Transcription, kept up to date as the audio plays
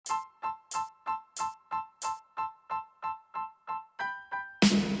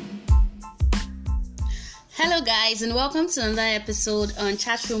Hello guys, and welcome to another episode on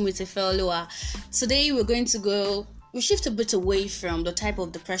Chatroom with Ifeoluwa. Today we shift a bit away from the type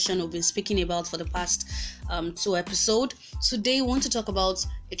of depression we've been speaking about for the past two episodes. Today we want to talk about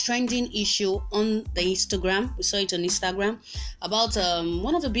a trending issue on the Instagram. We saw it on Instagram about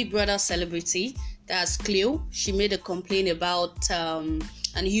one of the Big Brother celebrity, that's Cleo. She made a complaint about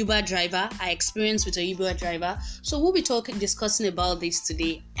an Uber driver, her experience with a Uber driver. So we'll be discussing about this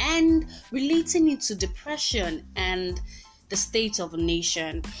today and relating it to depression and the state of a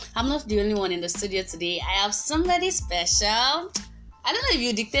nation. I'm not the only one in the studio today. I have somebody special. I don't know if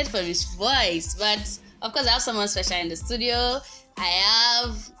you dictate for his voice, but of course I have someone special in the studio.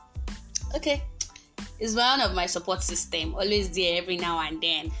 He's one of my support system, always there every now and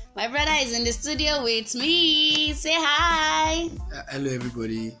then. My brother is in the studio with me. Say hi. Hello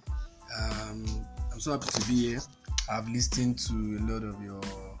everybody. I'm so happy to be here. I've listened to a lot of your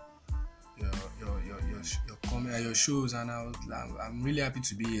shows, and I'm really happy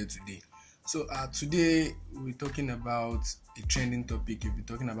to be here today. So today we're talking about a trending topic. We've been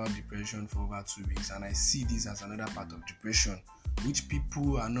talking about depression for over 2 weeks, and I see this as another part of depression which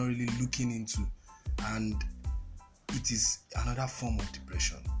people are not really looking into, and it is another form of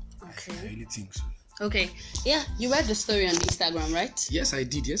depression. Okay. I really think so. Okay. Yeah, you read the story on Instagram, right? Yes, I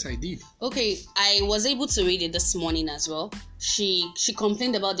did. Okay, I was able to read it this morning as well. She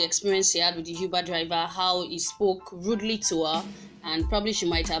complained about the experience she had with the Uber driver, how he spoke rudely to her, and probably she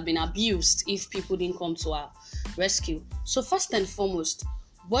might have been abused if people didn't come to her rescue. So first and foremost,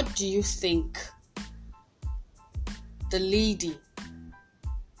 what do you think the lady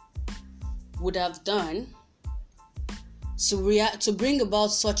would have done to bring about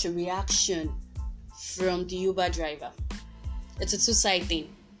such a reaction from the Uber driver? It's a two-side thing.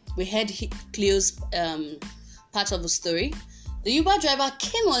 We heard Cleo's part of the story. The Uber driver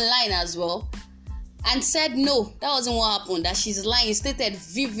came online as well and said no, that wasn't what happened, that she's lying. He stated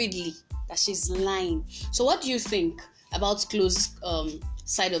vividly that she's lying. So what do you think about Cleo's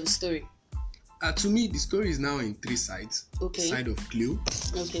side of the story? To me, the story is now in three sides. Okay. The side of Cleo,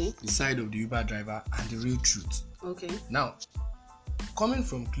 okay, the side of the Uber driver, and the real truth. Okay. Now, coming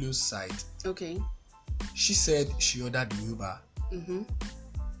from Cleo's side, okay, she said she ordered the Uber. Mm-hmm.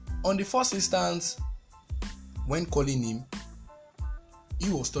 On the first instance, when calling him, he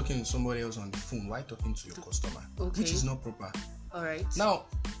was talking to somebody else on the phone while talking to your customer, Okay. which is not proper. All right. Now,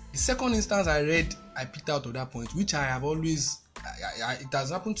 the second instance I picked out of that point, which I have always, it has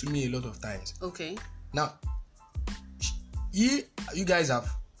happened to me a lot of times. Okay. Now, you guys have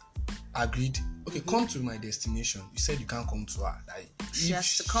agreed. Okay, Mm-hmm. come to my destination. You said you can't come to her. She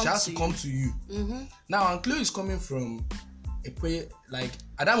has to come to you. Mm-hmm. Now, and Chloe is coming from a way, like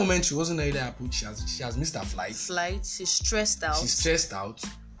at that moment she wasn't really happy. She has missed her flight. She's stressed out.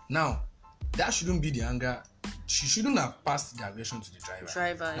 Now, that shouldn't be the anger. She shouldn't have passed the aggression to the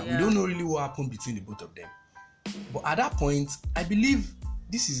driver. Now, yeah. we don't know really what happened between the both of them. But at that point, I believe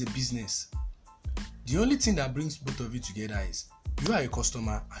this is a business. The only thing that brings both of you together is you are a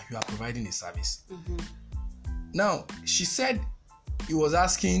customer and you are providing a service. Mm-hmm. Now, she said he was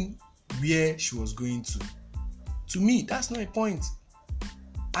asking where she was going to. To me, that's not a point.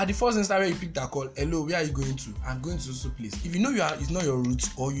 At the first instance where you picked that call, hello, where are you going to? I'm going to this place. If you know it's not your route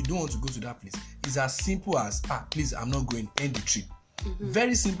or you don't want to go to that place, it's as simple as, please, I'm not going, end the trip. Mm-hmm.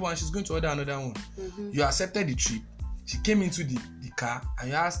 Very simple, and she's going to order another one. Mm-hmm. You accepted the trip. She came into the car and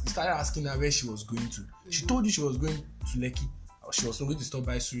you started asking her where she was going to. Mm-hmm. She told you she was going to Lekki. She was not going to stop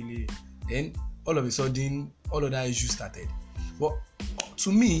by Surulere. Then all of a sudden, all of that issue started. But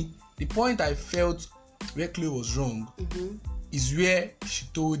to me, the point I felt where Cleo was wrong mm-hmm. is where she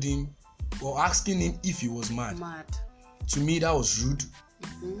told him or asking him if he was mad. To me, that was rude,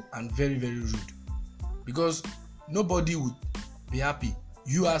 mm-hmm. and very, very rude. Because nobody would be happy.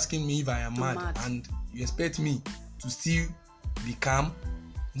 You asking me if I am mad and you expect me to still be calm?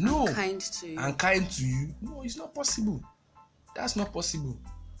 No. And kind to you? No, it's not possible. That's not possible.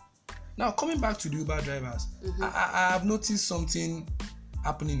 Now, coming back to the Uber drivers, mm-hmm. I have noticed something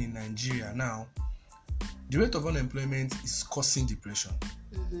happening in Nigeria now. The rate of unemployment is causing depression.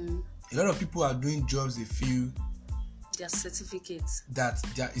 Mm-hmm. A lot of people are doing jobs they feel their certificates that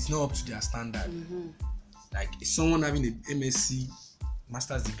it's not up to their standard. Mm-hmm. Like someone having a MSc,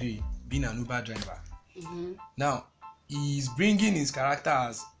 master's degree, being an Uber driver. Mm-hmm. Now, he's bringing his character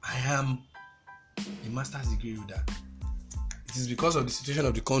as, I am a master's degree holder. It is because of the situation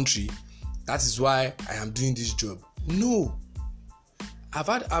of the country. That is why I am doing this job. No.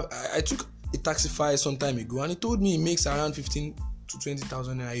 I took a Taxify some time ago and he told me he makes around 15 to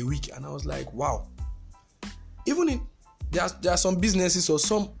 20,000 a week, and I was like, wow. Even in there are some businesses or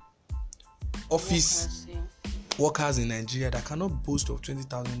some office workers in Nigeria that cannot boast of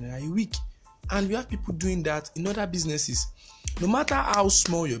 20,000 naira a week. And we have people doing that in other businesses. No matter how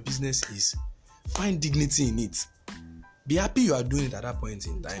small your business is, find dignity in it. Be happy you are doing it at that point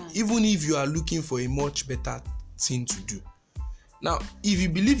in time, even if you are looking for a much better thing to do. Now, if you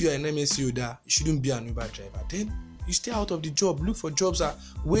believe you're an MSc holder, you shouldn't be an Uber driver, then you stay out of the job. Look for jobs,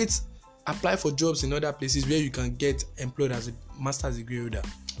 apply for jobs in other places where you can get employed as a master's degree holder.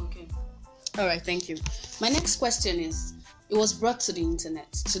 Okay. All right, thank you. My next question is, it was brought to the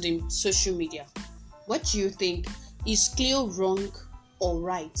internet, to the social media. What do you think? Is Cleo wrong or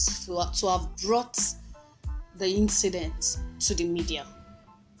right to have brought the incident to the media?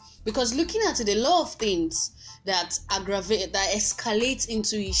 Because looking at it, a lot of things that escalate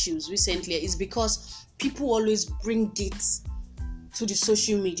into issues recently is because people always bring it to the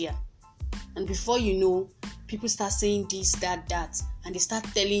social media, and before you know, people start saying this, that, and they start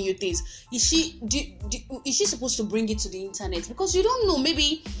telling you things. Is she supposed to bring it to the internet? Because you don't know,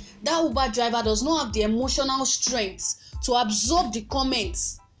 maybe that Uber driver does not have the emotional strength to absorb the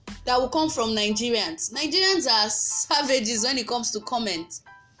comments that will come from Nigerians. Nigerians are savages when it comes to comments.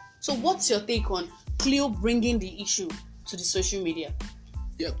 So what's your take on Cleo bringing the issue to the social media?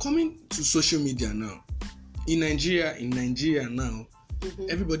 Yeah, coming to social media now. In Nigeria now,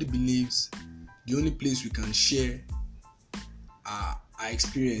 everybody believes the only place we can share our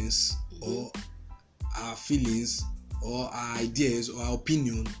experience or our feelings or our ideas or our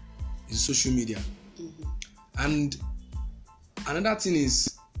opinion is social media. And another thing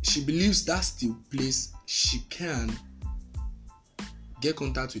is, she believes that's the place she can get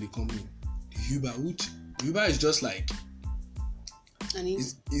contact with the company, the Uber, which Uber is just like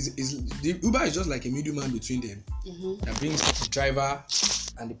the Uber is just like a middleman between them that brings the driver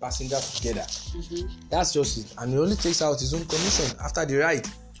and the passenger together. That's just it, and he only takes out his own commission after the ride.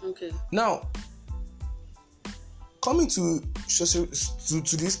 Okay. Now, coming to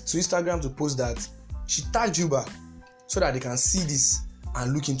Instagram to post that, she tagged Uber so that they can see this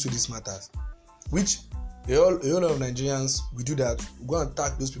and look into these matters, which a whole lot of Nigerians, we do that. We go and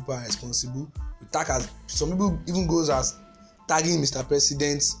tag those people are responsible. We tag as some people even goes as tagging Mr.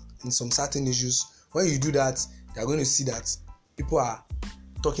 President in some certain issues. When you do that, they are going to see that people are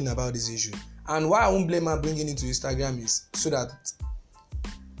talking about this issue. And why I won't blame her bringing it to Instagram is so that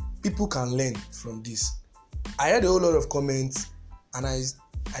people can learn from this. I read a whole lot of comments and I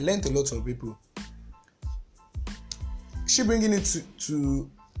learned a lot from people. She bringing it to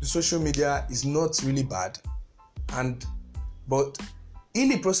the social media is not really bad, but in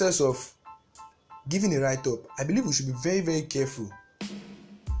the process of giving a write-up, I believe we should be very, very careful,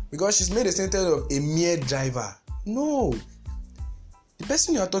 because she's made a statement of a mere driver. No, the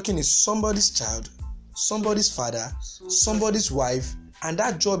person you are talking is somebody's child, somebody's father, somebody's wife, and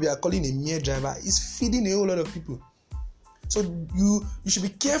that job you are calling a mere driver is feeding a whole lot of people. So you should be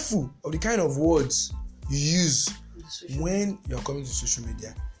careful of the kind of words you use when you are coming to social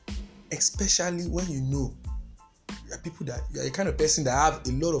media, especially when you know you are a kind of person that have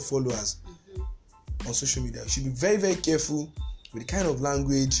a lot of followers on social media. You should be very, very careful with the kind of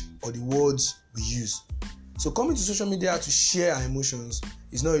language or the words we use. So coming to social media to share her emotions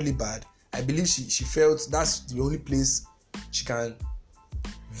is not really bad. I believe she felt that's the only place she can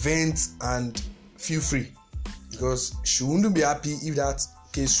vent and feel free, because she wouldn't be happy if that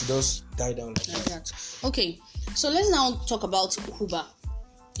case should just die down like that. Okay, so let's now talk about Uber.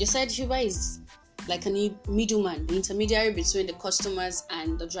 You said Uber is like a middleman, the intermediary between the customers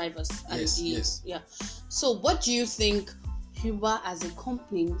and the drivers. Yes. Yeah. So what do you think Uber as a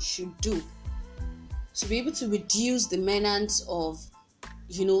company should do to be able to reduce the menace of,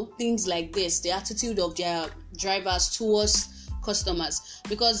 things like this, the attitude of their drivers towards customers?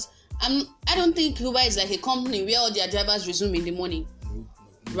 Because I don't think Uber is like a company where all their drivers resume in the morning,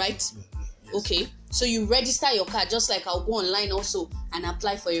 right? Yes. Okay, so you register your car just like I'll go online also and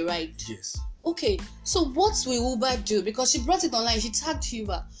apply for a ride. Yes. Okay, so what will Uber do? Because she brought it online, she tagged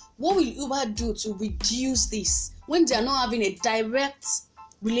Uber. What will Uber do to reduce this when they are not having a direct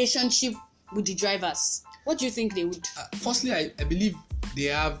relationship with the drivers? What do you think they would? Firstly, I believe they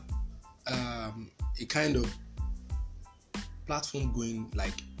have a kind of platform going.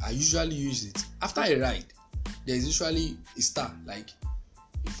 Like, I usually use it after a ride. There is usually a star, like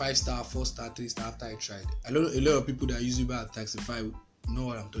a 5-star, 4-star, 3-star after I tried. A lot of people that use Uber at Taxify know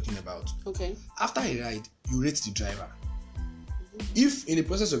what I'm talking about. Okay. After a ride, you rate the driver. If in the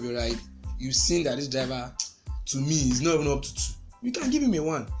process of your ride you've seen that this driver, to me, is not even up to 2, you can give him a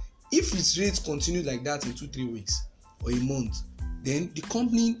 1. If his rates continue like that in 2-3 weeks or a month, then the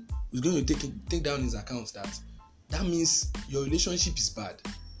company is going to take down his account. That means your relationship is bad.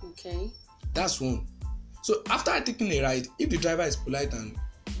 Okay. That's one. So after taking a ride, if the driver is polite and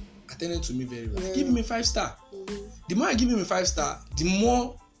attended to me very well, give him a 5-star. The more I give him a 5-star, the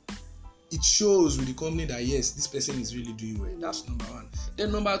more it shows with the company that yes, this person is really doing well. That's number one.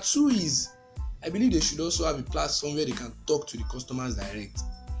 Then number two is, I believe they should also have a platform where they can talk to the customers direct,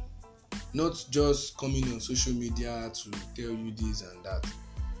 not just coming on social media to tell you this and that.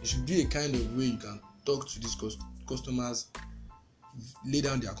 It should be a kind of way you can talk to these customers, lay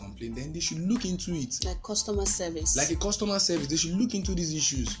down their complaint, then they should look into it. Like customer service. Like a customer service, they should look into these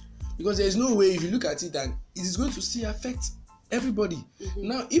issues, because there is no way if you look at it and it is going to still affect everybody.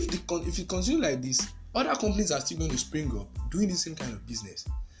 Now, if it continue like this, other companies are still going to spring up doing the same kind of business.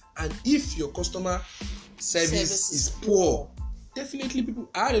 And if your customer service is poor, definitely people.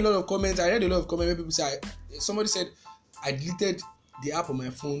 I read a lot of comments where people say, somebody said, I deleted the app on my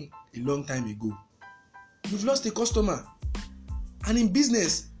phone a long time ago. You've lost a customer. And in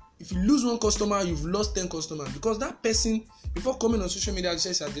business, if you lose one customer, you've lost 10 customers, because that person, before coming on social media,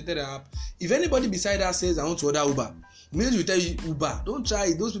 says I deleted the app. If anybody beside her says I want to order Uber, immediately will tell you Uber. Don't try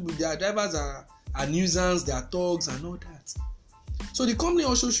it. Those people, their drivers are nuisance, they are thugs and all that. So the company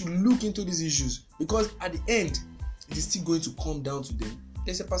also should look into these issues, because at the end, it is still going to come down to them.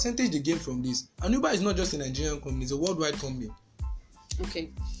 There's a percentage they gain from this. And Uber is not just a Nigerian company, it's a worldwide company.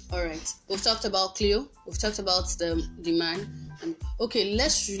 Okay, all right. We've talked about Clio. We've talked about the demand. And okay,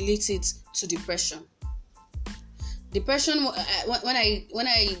 let's relate it to depression. Depression. When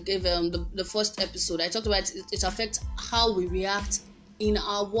I gave the first episode, I talked about it affects how we react in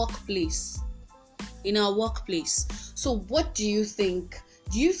our workplace. So, what do you think?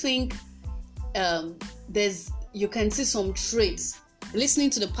 Do you think you can see some traits? Listening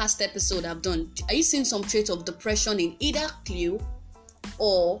to the past episode I've done, are you seeing some traits of depression in either Clio,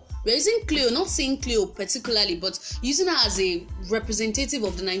 or we're using Clio, not saying Clio particularly, but using her as a representative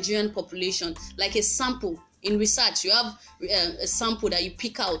of the Nigerian population, like a sample? In research, you have a sample that you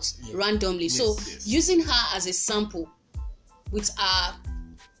pick out randomly. Using her as a sample with our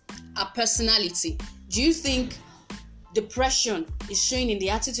personality, do you think depression is showing in the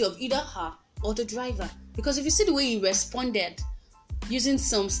attitude of either her or the driver? Because if you see the way he responded, using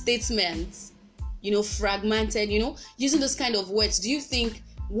some statements, fragmented, using those kind of words, do you think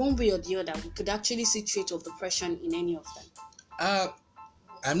one way or the other we could actually see traits of depression in any of them?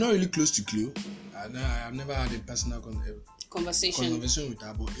 I'm not really close to Clio. I've never had a personal conversation with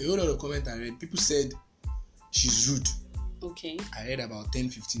her, but a whole lot of comments I read, people said she's rude. Okay. I read about 10,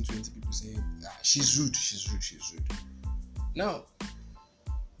 15, 20 people saying she's rude. Now,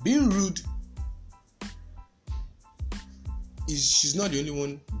 being rude she's not the only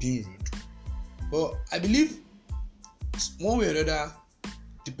one being rude. But I believe one way or another,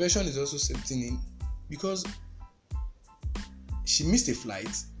 depression is also setting in, because she missed a flight,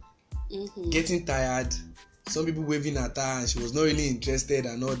 getting tired, some people waving at her and she was not really interested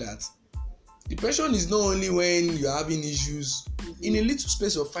and all that. Depression is not only when you're having issues. In a little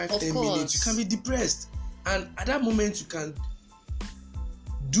space of 5-10 minutes, you can be depressed, and at that moment you can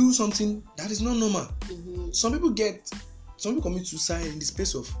do something that is not normal. Some people commit suicide in the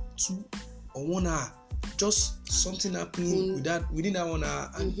space of 2 or 1 hour, just something happening within that 1 hour,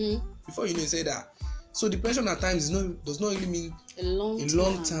 and before you know, you say that. So depression at times does not really mean a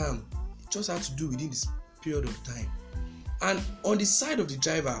long time. It just has to do within this period of time. And on the side of the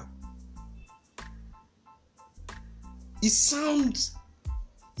driver, it sounds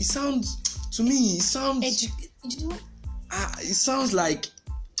like,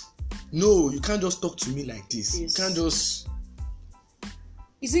 no, you can't just talk to me like this. Yes. You can't just.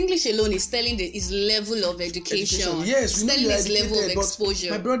 His English alone is telling his level of education. Yes, it's telling his level of exposure.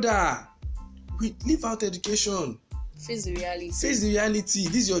 My brother, we leave out education. Face the reality.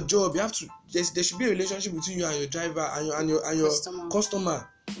 This is your job. You have to. There should be a relationship between you and your driver and your customer.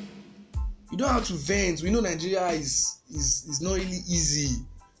 You don't have to vent. We know Nigeria is not really easy.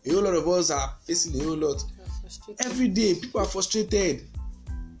 A whole lot of us are facing a whole lot. Every day, people are frustrated.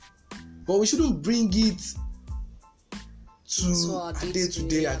 But we shouldn't bring it to our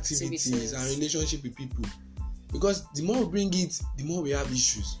day-to-day activities and relationship with people. Because the more we bring it, the more we have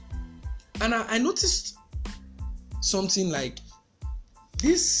issues. And I noticed something like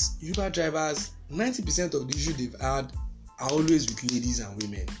these Uber drivers, 90% of the issues they've had are always with ladies and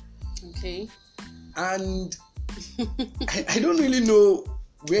women. Okay. And I don't really know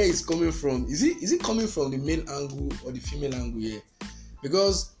where it's coming from. Is it coming from the male angle or the female angle here?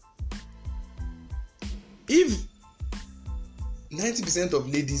 Because if 90% of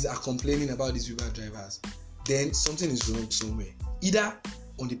ladies are complaining about these Uber drivers, then something is wrong somewhere. Either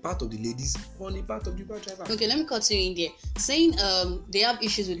on the part of the ladies or on the part of the Uber driver. Okay, let me cut you in there. Saying they have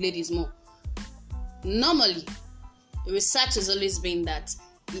issues with ladies more. normally, research has always been that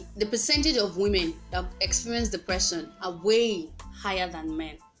the percentage of women that experience depression are way higher than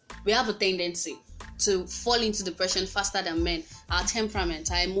men. We have a tendency to fall into depression faster than men. Our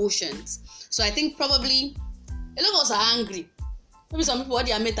temperament, our emotions. So I think probably a lot of us are angry. Maybe some people, what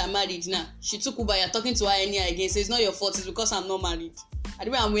they are met are married now. She took Uber, you're talking to her anyhow again. So it's not your fault, it's because I'm not married. I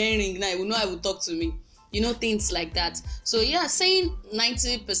the way I'm wearing ring now, you will know I will talk to me. Things like that. So yeah, saying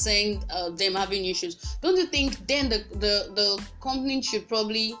 90% of them having issues. Don't you think then the company should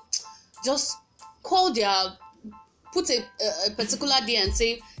probably just put a particular day and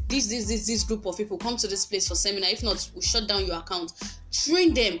say this group of people come to this place for seminar. If not, we'll shut down your account.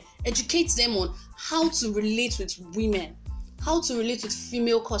 Train them, educate them on how to relate with women, how to relate with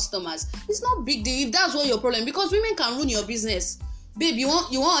female customers. It's not big deal if that's what your problem, because women can ruin your business. Babe, you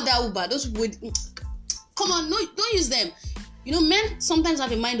want other Uber? Those people come on, no, don't use them. Men sometimes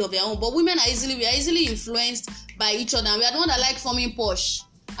have a mind of their own, but women we are easily influenced by each other. And we are the one that like forming posh.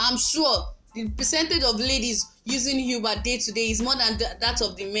 I'm sure the percentage of ladies using Uber day to day is more than that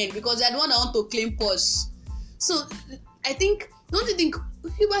of the men, because they are the one that want to claim posh. So I think, don't you think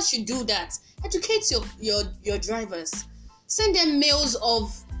Uber should do that? Educate your drivers. Send them mails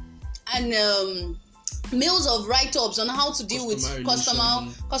of write-ups on how to deal with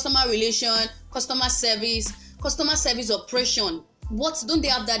customer relation, customer service operation. What don't they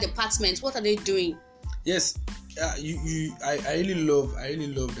have that department? What are they doing? Yes, I really love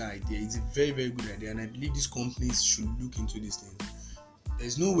that idea. It's a very, very good idea, and I believe these companies should look into these things.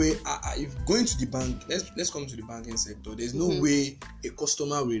 There's no way if going to the bank, let's come to the banking sector. There's no way a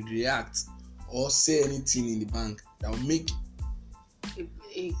customer will react or say anything in the bank that will make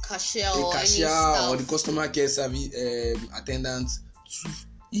a cashier or the customer care service attendant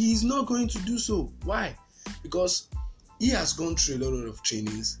he is not going to do so. Why? Because he has gone through a lot of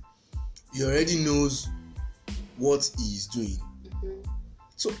trainings. He already knows what he is doing.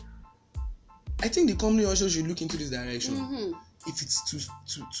 So I think the company also should look into this direction. If it's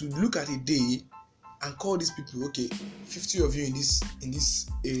to look at a day and call these people, okay, 50 of you in this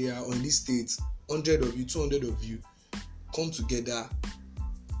area or in this state, 100 of you, 200 of you, come together,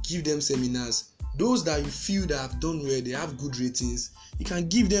 give them seminars. Those that you feel that have done well, they have good ratings, you can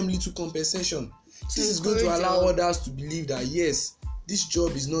give them little compensation. This is going to allow others to believe that yes, this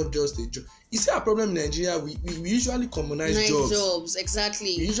job is not just a job. You see, our problem in Nigeria, we usually commonize jobs.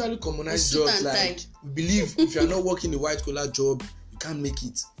 Exactly. We usually commonize jobs like we believe if you are not working a white collar job, you can't make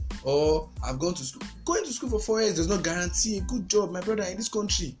it. Or I've gone to school. Going to school for 4 years does not guarantee a good job, my brother, in this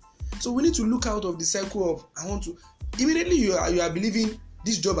country. So we need to look out of the cycle of I want to. Immediately you are believing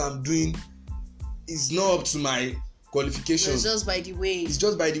this job I'm doing is not up to my qualification. It's just by the way. It's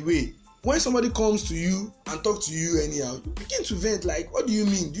just by the way. When somebody comes to you and talk to you anyhow, you begin to vent like, what do you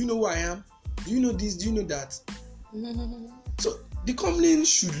mean? Do you know who I am? Do you know this? Do you know that? So the company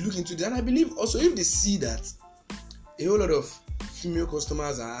should look into that. And I believe also if they see that a whole lot of female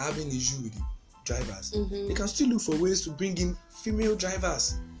customers are having issue with the drivers, they can still look for ways to bring in female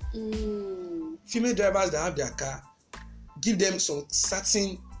drivers. Female drivers that have their car, give them some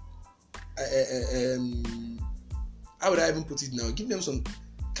certain how would I even put it now? Give them some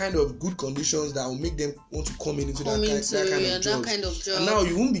kind of good conditions that will make them want to come into that kind of job. And now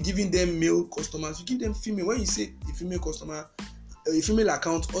you won't be giving them male customers, you give them female. When you say a female customer, a female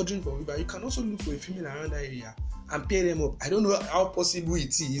account ordering for Uber, you can also look for a female around that area and pair them up. I don't know how possible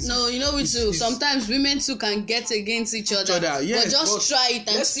it is. No, we too. Sometimes women too can get against each other. Yes, but just try it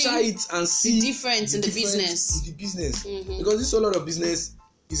and see the difference in the business. Because this whole lot of business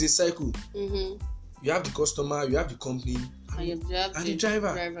is a cycle. You have the customer, you have the company, and the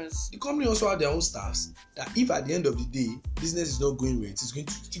drivers. The company also have their own staffs that if at the end of the day business is not going well, it is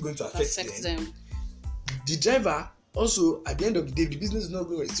still going to affect them. The driver also at the end of the day, if the business is not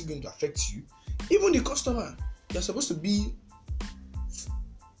going well, it's still going to affect you. Even the customer, you're supposed to be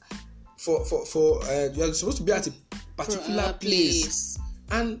you're supposed to be at a particular place,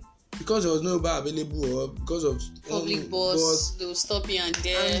 and because there was no bar available or because of public bus, they will stop here and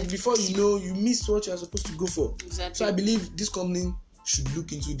there. And before you know, you missed what you are supposed to go for. Exactly. So I believe this company should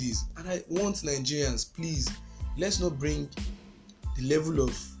look into this. And I want Nigerians, please, let's not bring the level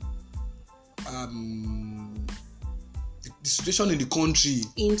of the situation in the country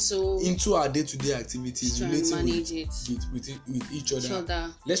into our day-to-day activities, relating with each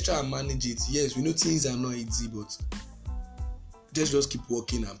other. Let's try and manage it. Yes, we know things are not easy, but just keep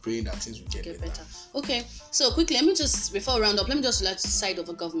working and praying that things will get better. Okay, so quickly, before we round up, let me just like to side of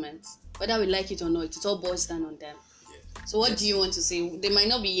the government. Whether we like it or not, it all boils down on them. Yeah. So what do you want to say? They might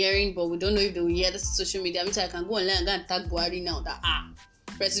not be hearing, but we don't know if they will hear this social media. I can go online and go and tag Buhari now that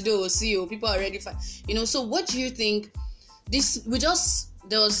Presido or CEO, people are already so what do you think?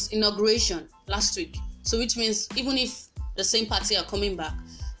 There was inauguration last week, so which means even if the same party are coming back,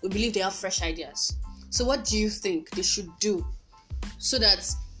 we believe they have fresh ideas. So what do you think they should do so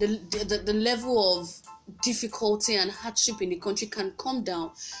that the level of difficulty and hardship in the country can come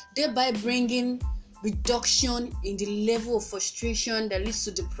down, thereby bringing reduction in the level of frustration that leads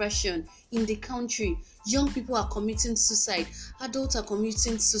to depression in the country? Young people are committing suicide, adults are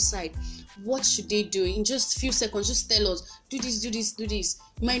committing suicide. What should they do? In just a few seconds, just tell us, do this.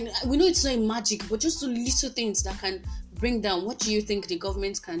 We know it's not magic, but just do little things that can bring down. What do you think the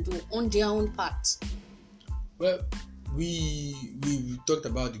government can do on their own part? Well, we talked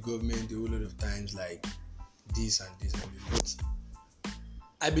about the government a whole lot of times, like this and this, but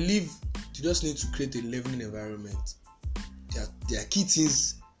I believe you just need to create a leveling environment. There are key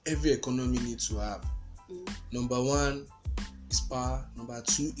things every economy needs to have. Number 1 is power. Number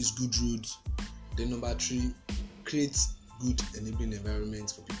 2 is good roads. Then number 3, create good enabling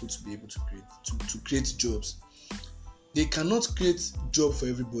environments for people to be able to create jobs. They cannot create job for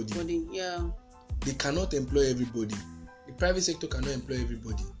everybody. Yeah. They cannot employ everybody. The private sector cannot employ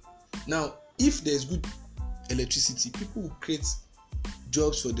everybody. Now, if there is good electricity, people will create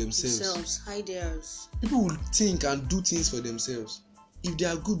jobs for themselves. Ideas. People will think and do things for themselves. If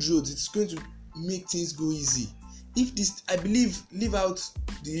there are good roads, it's going to make things go easy. If this, I believe, leave out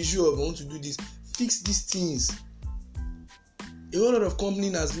the issue of I want to do this, fix these things. A whole lot of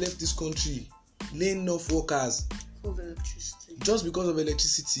companies has left this country, laying off workers of electricity. Just because of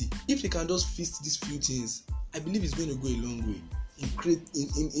electricity. If they can just fix these few things, I believe it's going to go a long way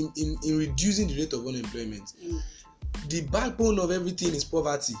in reducing the rate of unemployment. The backbone of everything is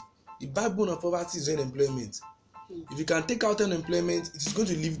poverty. The backbone of poverty is unemployment. If you can take out unemployment, it is going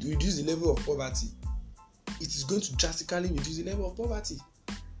to reduce the level of poverty. It is going to drastically reduce the level of poverty.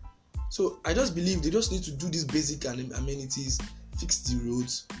 So I just believe they just need to do these basic amenities, fix the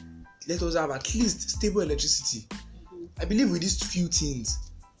roads, let us have at least stable electricity. I believe with these few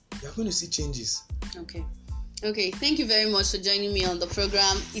things, we are going to see changes. Okay, thank you very much for joining me on the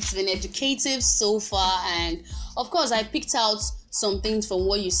program. It's been educative so far, and of course I picked out some things from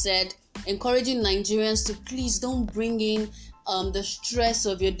what you said, encouraging Nigerians to please don't bring in the stress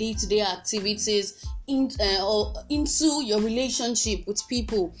of your day-to-day activities into your relationship with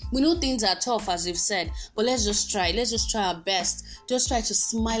people. We know things are tough, as you've said, but let's just try our best. Just try to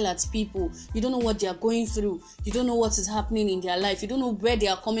smile at people. You don't know what they are going through. You don't know what is happening in their life. You don't know where they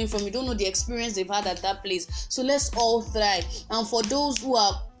are coming from. You don't know the experience they've had at that place. So let's all thrive. And for those who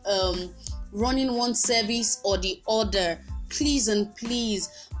are running one service or the other, please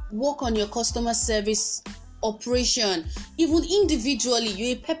work on your customer service operation. Even individually,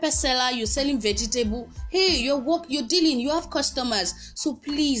 you're a pepper seller, you're selling vegetable, hey, you're dealing, you have customers. So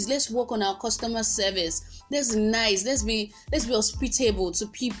please, let's work on our customer service. Let's be nice, let's be hospitable to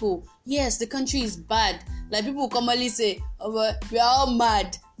people. Yes, the country is bad. Like people commonly say, oh, we are all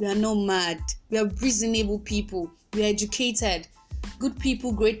mad. We are not mad. We are reasonable people. We are educated. Good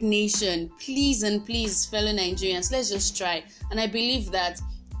people, great nation. Please, fellow Nigerians, let's just try. And I believe that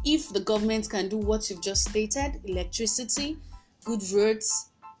if the government can do what you've just stated, electricity, good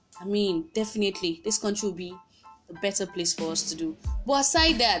roads, definitely this country will be a better place for us to do. But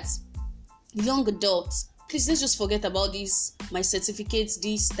aside that, young adults, please let's just forget about this, my certificates,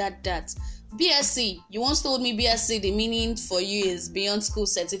 this, that. BSc, you once told me BSc, the meaning for you is beyond school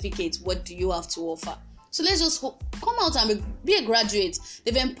certificate. What do you have to offer? So let's just come out and be a graduate.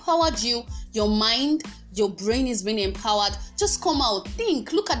 They've empowered you. Your mind, your brain is being empowered. Just come out,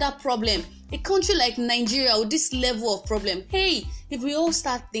 think, look at that problem. A country like Nigeria with this level of problem. Hey, if we all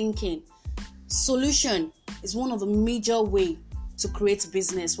start thinking, solution is one of the major ways to create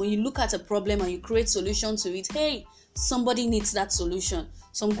business. When you look at a problem and you create solution to it, hey, somebody needs that solution.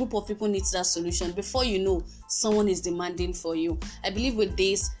 Some group of people needs that solution. Before you know, someone is demanding for you. I believe with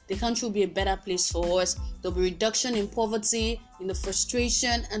this, the country will be a better place for us. There'll be reduction in poverty, in the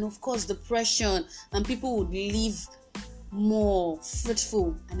frustration, and of course depression. And people would live more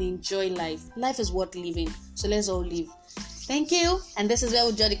fruitful and enjoy life. Life is worth living. So let's all live. Thank you. And this is where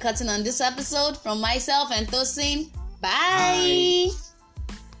we'll draw the curtain on this episode. From myself and Tosin. Bye.